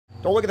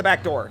Don't look at the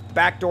back door. The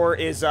back door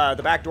is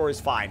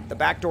fine. The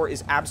back door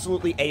is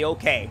absolutely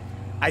A-okay.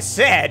 I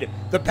said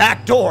the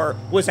back door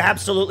was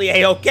absolutely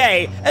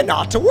A-okay and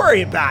not to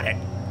worry about it.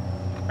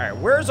 All right,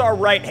 where's our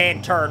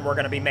right-hand turn we're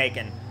going to be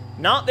making?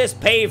 Not this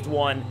paved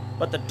one,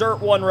 but the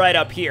dirt one right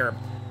up here.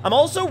 I'm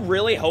also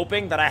really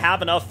hoping that I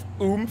have enough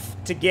oomph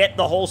to get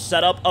the whole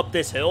setup up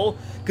this hill,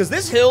 because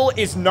this hill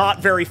is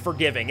not very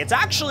forgiving. It's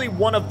actually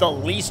one of the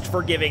least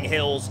forgiving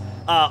hills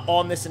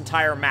on this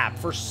entire map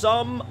for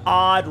some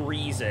odd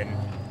reason,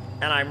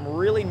 and I'm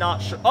really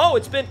not sure. Oh,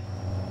 it's been...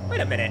 Wait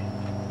a minute.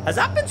 Has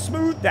that been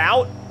smoothed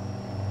out?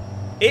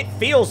 It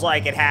feels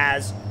like it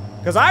has,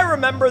 because I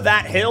remember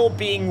that hill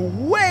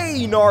being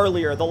way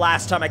gnarlier the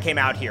last time I came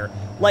out here.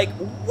 Like,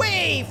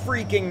 way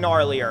freaking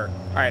gnarlier.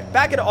 All right,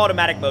 back into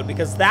automatic mode,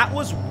 because that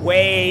was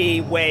way,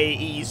 way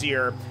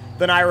easier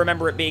than I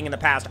remember it being in the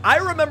past. I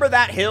remember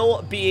that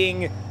hill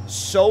being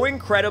so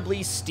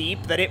incredibly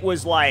steep that it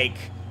was like...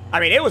 I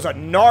mean, it was a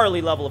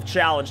gnarly level of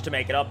challenge to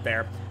make it up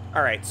there.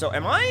 All right, so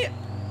am I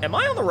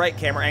on the right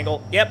camera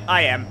angle? Yep,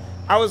 I am.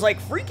 I was,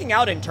 like, freaking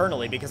out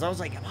internally because I was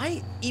like, am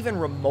I even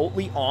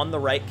remotely on the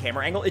right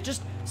camera angle? It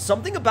just...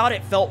 Something about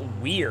it felt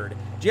weird.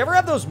 Do you ever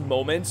have those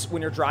moments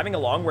when you're driving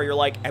along where you're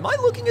like, am I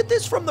looking at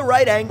this from the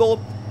right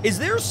angle? Is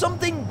there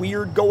something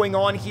weird going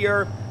on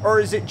here? Or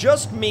is it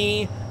just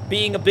me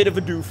being a bit of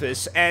a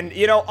doofus? And,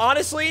 you know,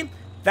 honestly,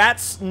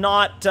 that's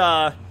not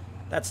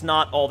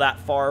all that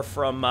far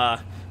from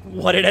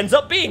what it ends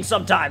up being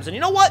sometimes. And you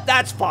know what?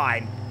 That's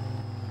fine.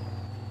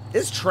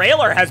 This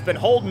trailer has been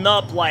holding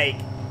up, like,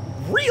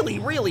 really,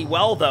 really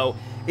well, though.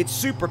 It's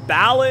super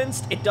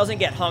balanced. It doesn't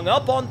get hung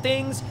up on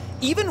things.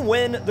 Even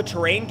when the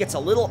terrain gets a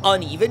little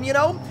uneven, you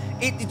know,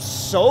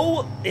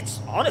 it's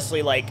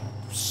honestly, like,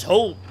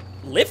 so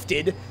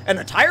lifted, and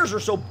the tires are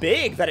so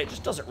big that it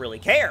just doesn't really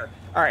care.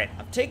 All right,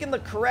 I'm taking the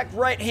correct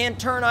right-hand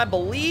turn, I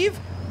believe.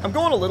 I'm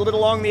going a little bit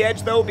along the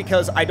edge, though,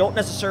 because I don't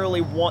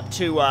necessarily want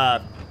to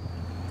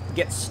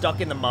get stuck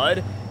in the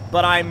mud,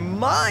 but I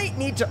might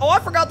need to... Oh, I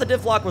forgot the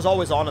diff lock was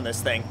always on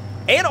this thing,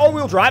 and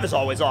all-wheel drive is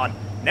always on.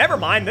 Never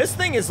mind, this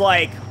thing is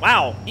like,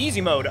 wow,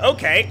 easy mode,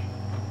 okay.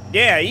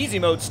 Yeah, easy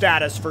mode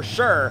status for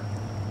sure.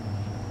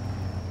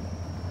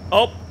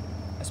 Oh,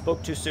 I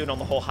spoke too soon on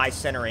the whole high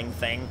centering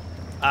thing.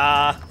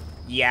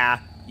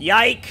 Yeah.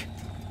 Yike.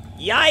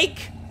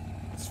 Yike.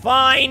 It's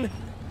fine.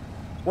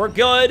 We're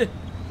good.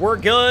 We're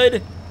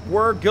good.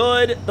 We're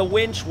good. The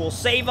winch will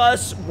save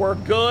us. We're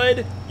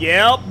good.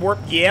 Yep,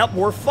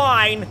 we're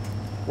fine.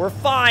 We're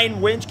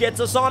fine. Winch gets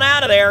us on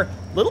out of there.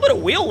 A little bit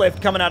of wheel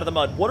lift coming out of the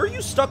mud. What are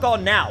you stuck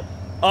on now?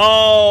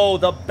 Oh,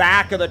 the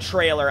back of the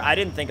trailer. I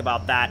didn't think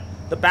about that.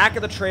 The back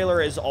of the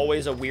trailer is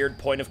always a weird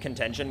point of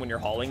contention when you're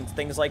hauling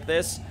things like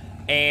this.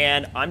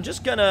 And I'm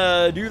just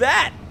gonna do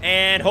that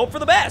and hope for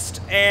the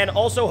best. And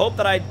also hope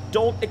that I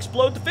don't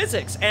explode the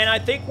physics. And I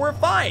think we're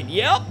fine.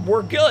 Yep,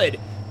 we're good.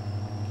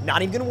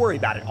 Not even gonna worry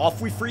about it. Off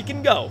we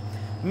freaking go.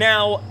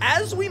 Now,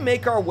 as we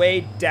make our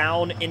way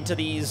down into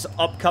these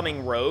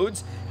upcoming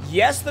roads,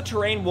 yes, the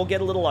terrain will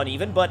get a little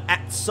uneven, but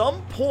at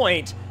some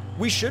point,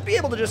 we should be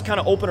able to just kind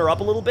of open her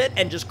up a little bit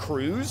and just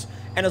cruise.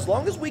 And as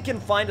long as we can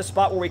find a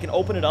spot where we can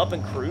open it up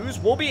and cruise,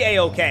 we'll be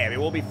A-okay. I mean,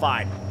 we'll be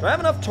fine. Do I have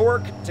enough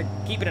torque to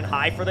keep it in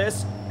high for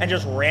this and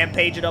just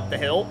rampage it up the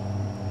hill?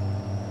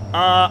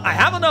 I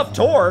have enough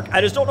torque. I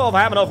just don't know if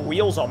I have enough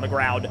wheels on the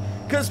ground.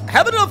 Because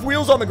having enough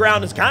wheels on the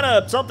ground is kind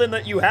of something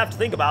that you have to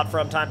think about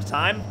from time to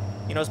time.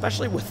 You know,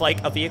 especially with,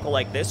 like, a vehicle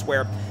like this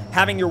where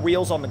having your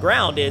wheels on the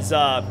ground is,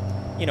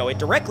 you know, it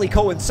directly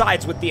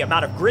coincides with the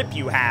amount of grip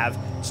you have.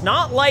 It's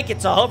not like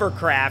it's a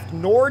hovercraft,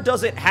 nor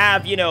does it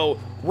have, you know,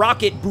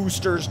 rocket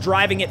boosters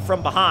driving it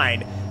from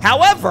behind.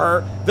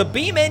 However, the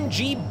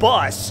BeamNG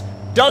bus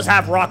does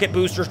have rocket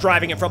boosters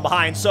driving it from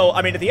behind. So,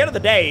 I mean, at the end of the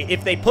day,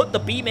 if they put the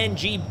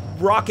BeamNG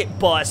rocket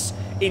bus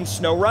in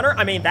SnowRunner,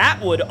 I mean,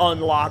 that would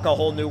unlock a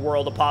whole new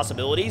world of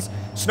possibilities.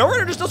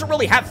 SnowRunner just doesn't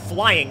really have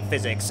flying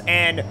physics,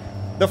 and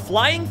the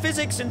flying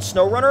physics in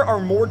SnowRunner are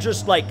more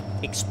just, like,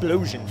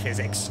 explosion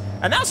physics.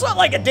 And that's not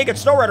like a dig at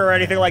SnowRunner or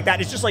anything like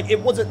that. It's just like, there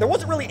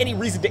wasn't really any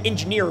reason to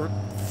engineer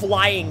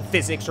flying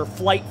physics or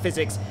flight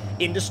physics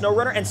into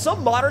SnowRunner. And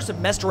some modders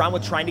have messed around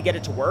with trying to get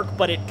it to work,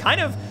 but it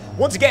kind of,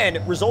 once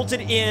again,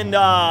 resulted in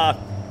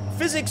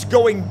physics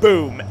going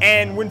boom.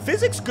 And when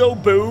physics go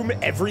boom,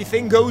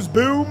 everything goes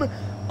boom,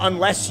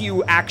 unless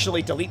you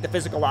actually delete the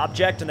physical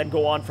object and then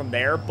go on from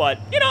there. But,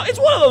 you know, it's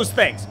one of those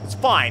things. It's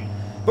fine.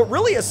 But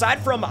really, aside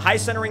from high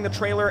centering the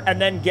trailer and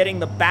then getting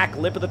the back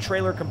lip of the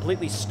trailer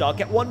completely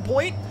stuck at one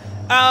point,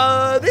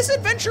 this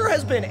adventure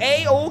has been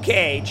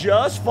A-okay,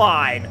 just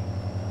fine.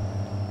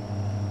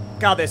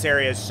 God, this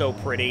area is so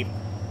pretty.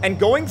 And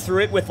going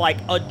through it with, like,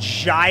 a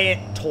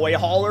giant toy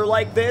hauler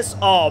like this,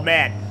 oh,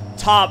 man,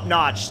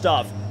 top-notch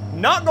stuff.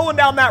 Not going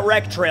down that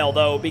wreck trail,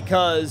 though,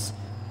 because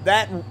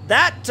that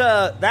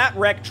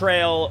wreck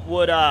trail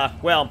would,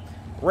 well,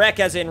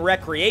 wreck as in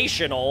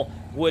recreational,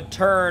 would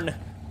turn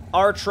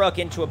our truck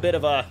into a bit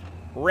of a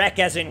wreck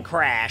as in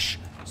crash.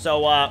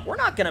 So, we're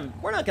not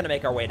gonna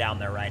make our way down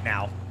there right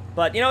now.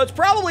 But, you know, it's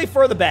probably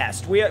for the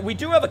best. We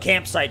do have a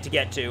campsite to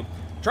get to.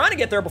 Trying to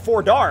get there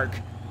before dark.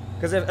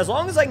 Because as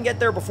long as I can get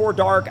there before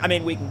dark, I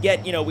mean, we can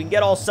get, you know, we can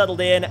get all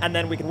settled in, and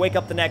then we can wake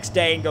up the next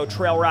day and go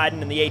trail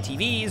riding in the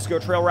ATVs, go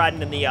trail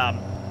riding in the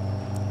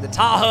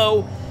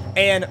Tahoe.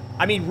 And,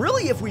 I mean,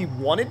 really, if we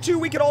wanted to,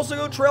 we could also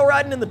go trail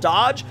riding in the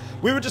Dodge.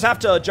 We would just have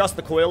to adjust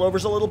the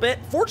coilovers a little bit.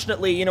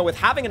 Fortunately, you know, with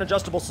having an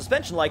adjustable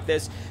suspension like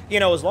this, you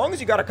know, as long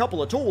as you got a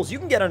couple of tools, you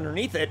can get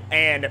underneath it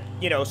and,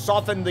 you know,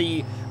 soften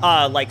the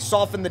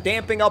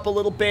damping up a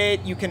little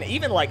bit. You can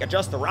even, like,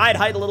 adjust the ride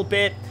height a little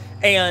bit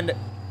and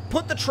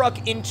put the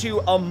truck into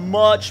a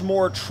much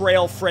more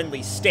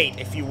trail-friendly state,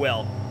 if you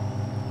will.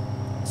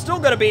 Still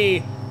gonna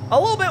be a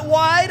little bit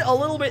wide, a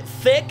little bit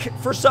thick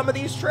for some of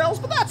these trails,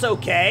 but that's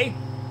okay.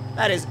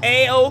 That is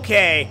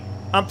A-okay.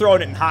 I'm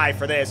throwing it in high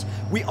for this.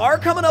 We are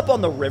coming up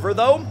on the river,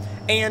 though,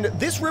 and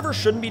this river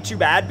shouldn't be too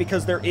bad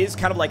because there is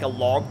kind of like a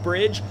log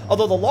bridge,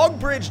 although the log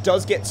bridge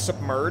does get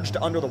submerged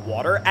under the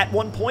water at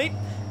one point.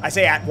 I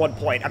say at one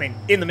point, I mean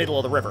in the middle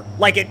of the river.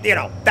 Like, it, you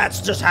know,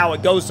 that's just how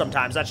it goes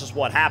sometimes. That's just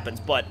what happens,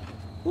 but,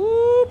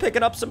 ooh,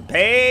 picking up some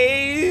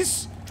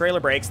pace. Trailer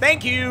brakes,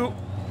 thank you.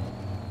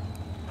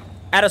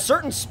 At a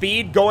certain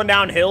speed, going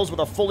down hills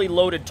with a fully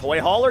loaded toy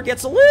hauler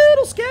gets a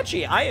little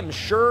sketchy. I am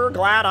sure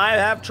glad I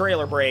have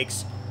trailer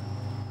brakes.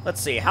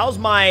 Let's see, how's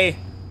my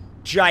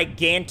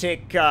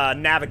gigantic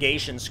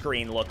navigation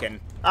screen looking?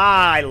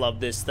 I love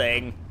this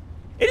thing.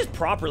 It is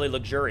properly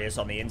luxurious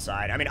on the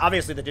inside. I mean,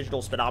 obviously the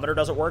digital speedometer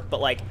doesn't work,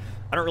 but, like,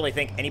 I don't really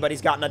think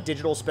anybody's gotten a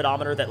digital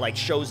speedometer that, like,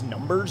 shows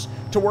numbers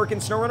to work in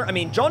SnowRunner. I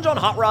mean, John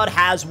Hot Rod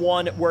has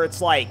one where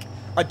it's, like,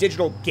 a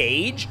digital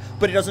gauge,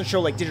 but it doesn't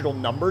show, like, digital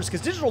numbers,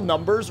 because digital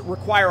numbers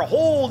require a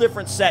whole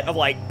different set of,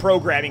 like,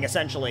 programming,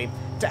 essentially,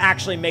 to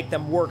actually make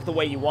them work the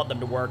way you want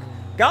them to work.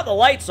 Got the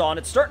lights on.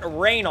 It's starting to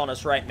rain on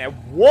us right now.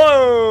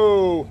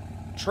 Whoa!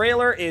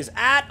 Trailer is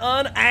at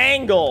an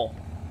angle.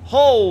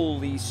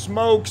 Holy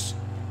smokes.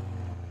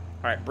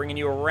 All right, bringing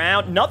you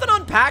around. Nothing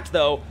unpacked,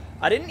 though.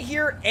 I didn't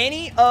hear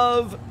any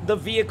of the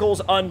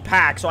vehicles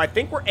unpack, so I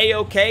think we're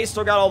A-okay.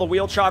 Still got all the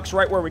wheel chocks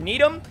right where we need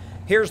them.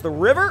 Here's the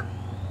river.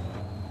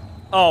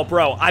 Oh,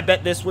 bro, I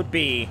bet this would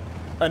be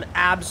an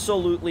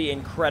absolutely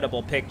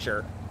incredible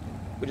picture.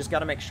 We just got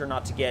to make sure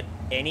not to get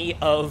any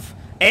of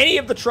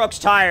the truck's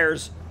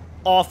tires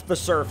off the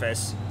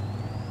surface.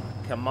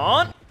 Come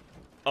on.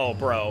 Oh,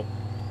 bro.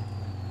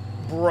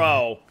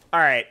 Bro. All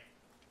right.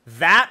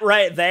 That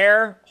right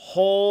there,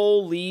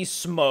 holy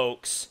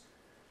smokes.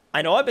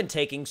 I know I've been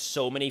taking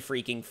so many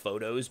freaking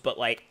photos, but,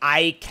 like,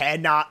 I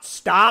cannot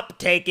stop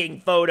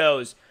taking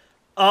photos.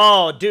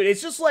 Oh, dude,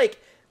 it's just, like,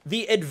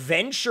 the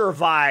adventure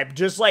vibe,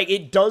 just, like,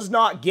 it does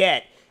not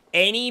get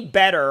any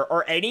better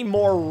or any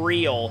more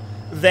real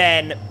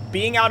than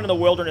being out in the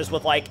wilderness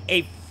with, like,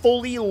 a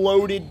fully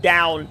loaded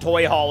down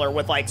toy hauler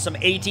with, like, some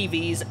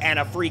ATVs and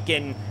a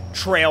freaking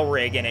trail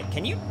rig in it.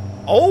 Can you...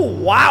 Oh,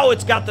 wow,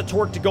 it's got the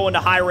torque to go into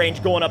high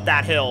range going up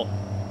that hill.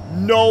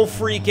 No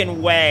freaking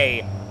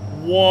way.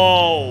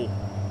 Whoa.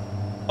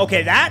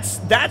 Okay, that's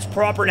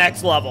proper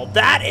next level.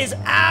 That is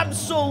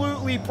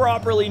absolutely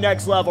properly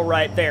next level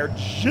right there.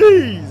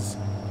 Jeez.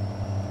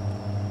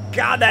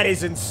 God, that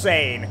is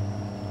insane.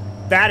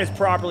 That is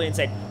properly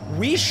insane.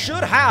 We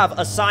should have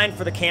a sign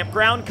for the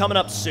campground coming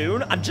up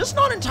soon. I'm just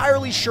not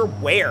entirely sure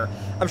where.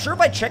 I'm sure if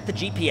I check the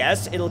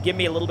GPS, it'll give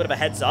me a little bit of a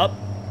heads up.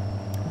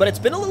 But it's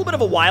been a little bit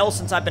of a while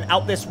since I've been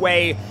out this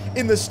way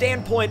in the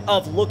standpoint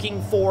of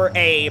looking for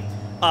a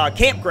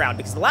campground.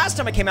 Because the last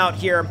time I came out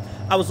here,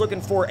 I was looking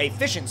for a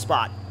fishing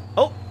spot.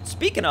 Oh,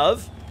 speaking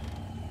of,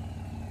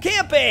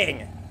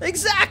 camping!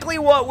 Exactly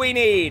what we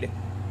need!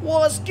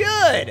 What's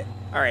good?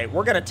 Alright,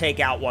 we're gonna take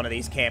out one of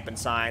these camping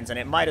signs, and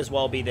it might as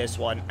well be this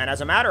one. And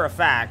as a matter of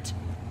fact,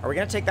 are we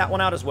gonna take that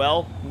one out as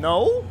well?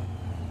 No?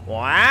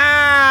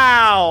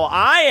 Wow!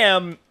 I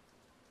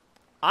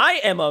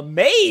am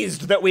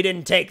amazed that we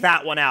didn't take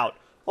that one out.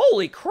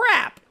 Holy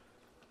crap!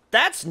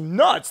 That's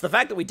nuts, the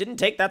fact that we didn't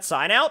take that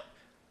sign out.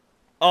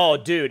 Oh,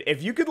 dude,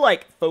 if you could,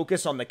 like,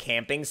 focus on the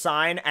camping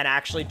sign and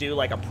actually do,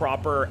 like, a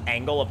proper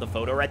angle of the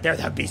photo right there,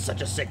 that'd be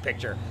such a sick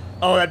picture.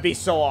 Oh, that'd be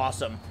so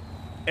awesome.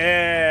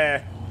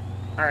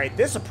 Alright,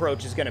 this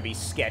approach is gonna be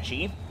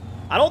sketchy.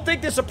 I don't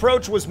think this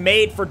approach was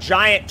made for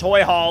giant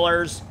toy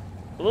haulers.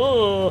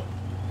 Ugh.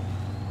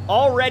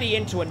 Already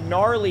into a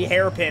gnarly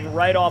hairpin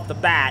right off the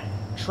bat.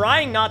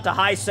 Trying not to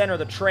high center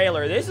the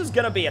trailer. This is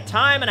gonna be a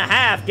time and a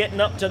half getting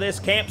up to this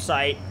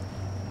campsite.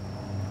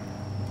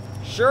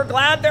 Sure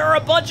glad there are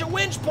a bunch of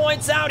winch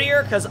points out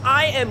here, because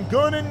I am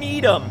gonna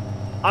need them.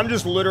 I'm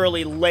just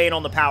literally laying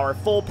on the power.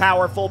 Full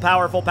power, full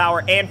power, full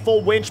power, and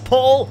full winch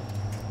pull.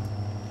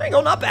 There you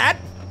go, not bad.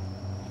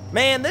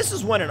 Man, this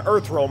is when an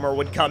earth roamer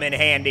would come in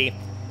handy.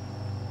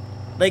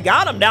 They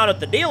got them down at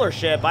the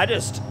dealership.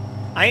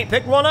 I ain't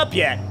picked one up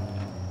yet.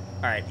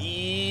 All right,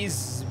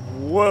 ease.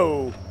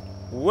 Whoa.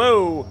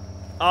 Whoa.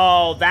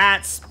 Oh,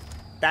 that's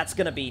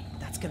gonna be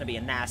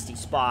a nasty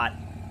spot.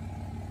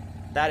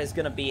 That is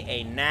gonna be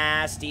a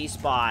nasty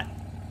spot.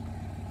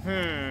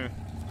 Let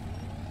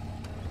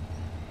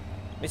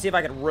me see if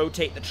I can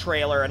rotate the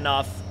trailer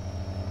enough.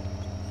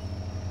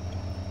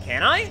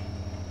 Can I?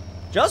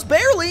 Just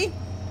barely.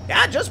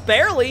 Yeah, just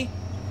barely.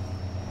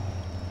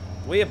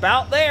 We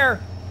about there.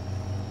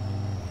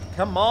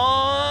 Come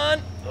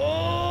on.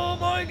 Oh,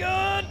 my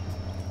God.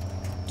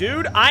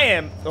 Dude, I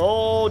am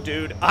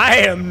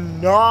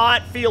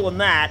not feeling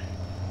that.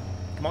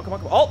 Come on, come on,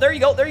 come on. Oh, there you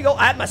go, there you go.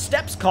 I had my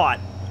steps caught.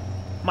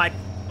 My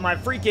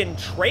freaking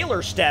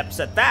trailer steps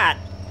at that.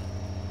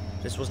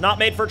 This was not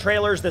made for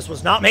trailers. This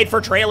was not made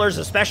for trailers,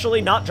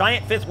 especially not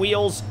giant fifth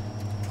wheels.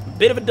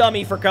 Bit of a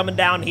dummy for coming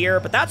down here,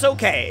 but that's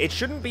okay. It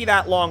shouldn't be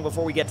that long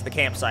before we get to the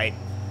campsite.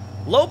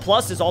 Low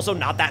plus is also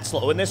not that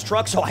slow in this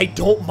truck, so I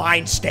don't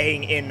mind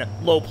staying in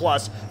low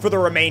plus for the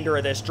remainder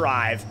of this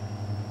drive.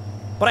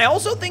 But I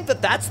also think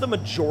that that's the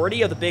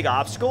majority of the big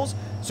obstacles,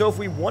 so if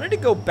we wanted to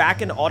go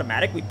back into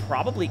automatic, we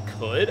probably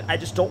could. I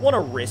just don't want to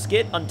risk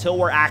it until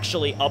we're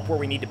actually up where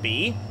we need to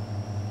be.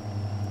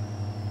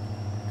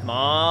 Come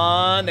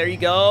on, there you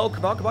go.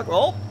 Come on, come on.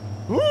 Oh,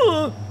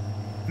 ooh.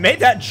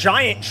 Made that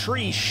giant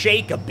tree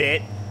shake a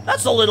bit.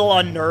 That's a little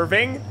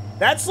unnerving.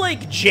 That's,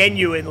 like,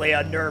 genuinely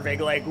unnerving.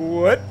 Like,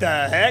 what the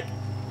heck?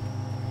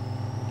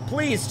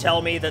 Please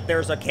tell me that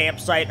there's a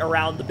campsite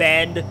around the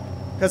bend,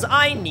 because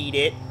I need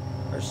it.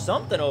 There's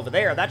something over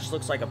there. That just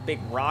looks like a big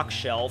rock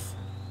shelf.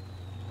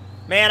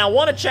 Man, I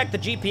want to check the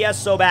GPS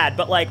so bad,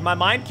 but, like, my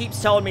mind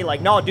keeps telling me,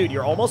 like, no, dude,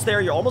 you're almost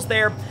there. You're almost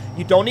there.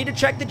 You don't need to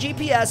check the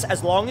GPS.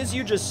 As long as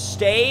you just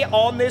stay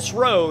on this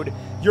road,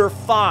 you're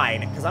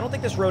fine. Because I don't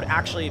think this road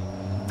actually...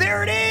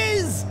 There it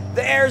is!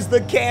 There's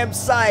the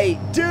campsite.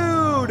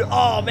 Dude!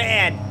 Oh,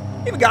 man.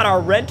 Even got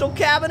our rental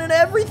cabin and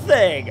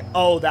everything.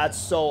 Oh, that's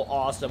so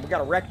awesome. We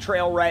got a rec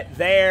trail right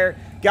there.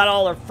 Got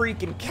all our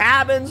freaking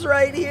cabins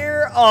right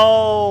here.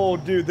 Oh,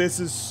 dude, this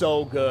is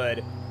so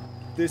good.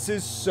 This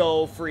is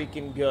so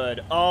freaking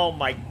good. Oh,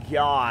 my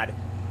God.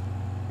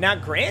 Now,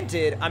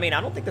 granted, I mean,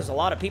 I don't think there's a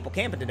lot of people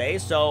camping today,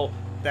 so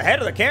the head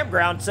of the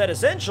campground said,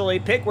 essentially,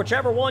 pick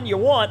whichever one you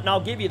want, and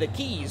I'll give you the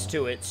keys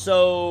to it.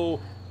 So,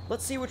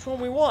 let's see which one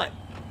we want.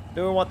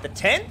 Do we want the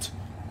tent?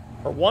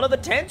 Or one of the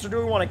tents, or do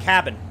we want a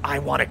cabin? I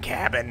want a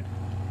cabin.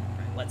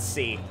 All right, let's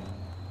see.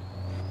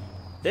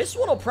 This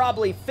one will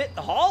probably fit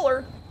the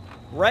hauler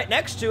right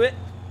next to it.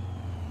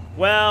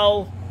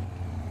 Well,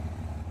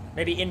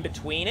 maybe in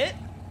between it.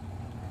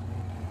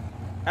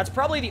 That's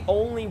probably the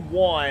only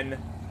one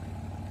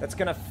that's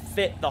gonna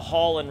fit the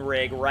hauling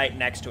rig right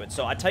next to it.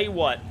 So I tell you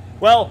what.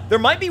 Well, there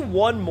might be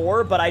one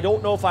more, but I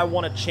don't know if I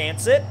want to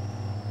chance it.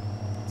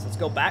 So let's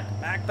go back.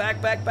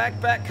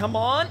 Come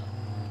on.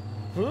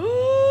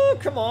 Ooh,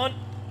 come on.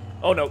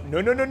 Oh, no.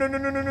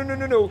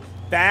 No.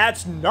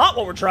 That's not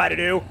what we're trying to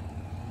do.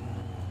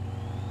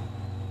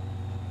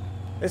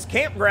 This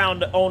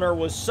campground owner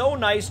was so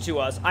nice to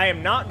us. I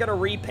am not going to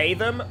repay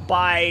them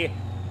by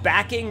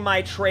backing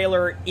my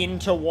trailer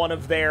into one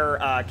of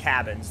their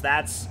cabins.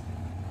 That's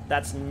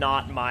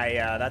not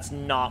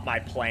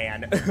my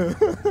plan.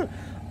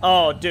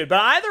 Oh, dude. But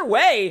either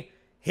way,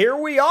 here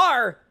we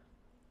are.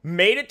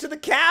 Made it to the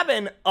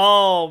cabin.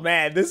 Oh,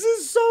 man. This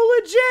is so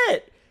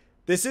legit.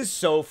 This is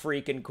so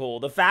freaking cool.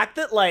 The fact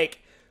that, like,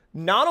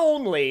 not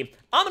only...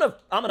 I'm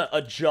gonna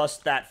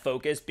adjust that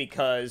focus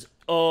because,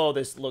 oh,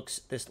 this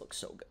looks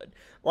so good.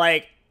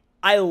 Like,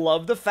 I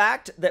love the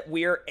fact that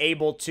we're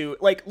able to...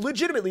 Like,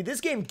 legitimately,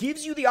 this game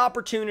gives you the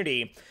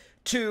opportunity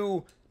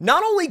to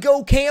not only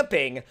go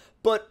camping,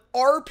 but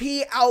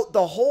RP out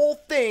the whole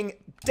thing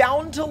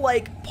down to,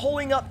 like,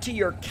 pulling up to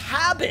your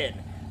cabin.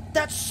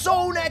 That's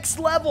so next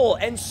level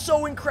and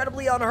so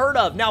incredibly unheard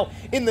of. Now,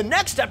 in the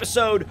next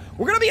episode,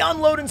 we're going to be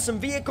unloading some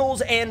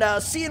vehicles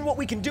and seeing what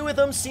we can do with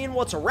them, seeing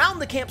what's around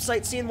the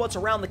campsite, seeing what's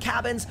around the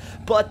cabins.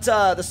 But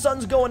the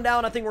sun's going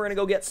down. I think we're going to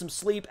go get some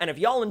sleep. And if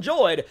y'all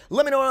enjoyed,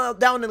 let me know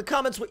down in the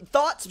comments what you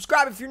thought.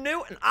 Subscribe if you're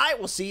new, and I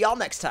will see y'all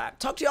next time.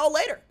 Talk to y'all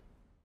later.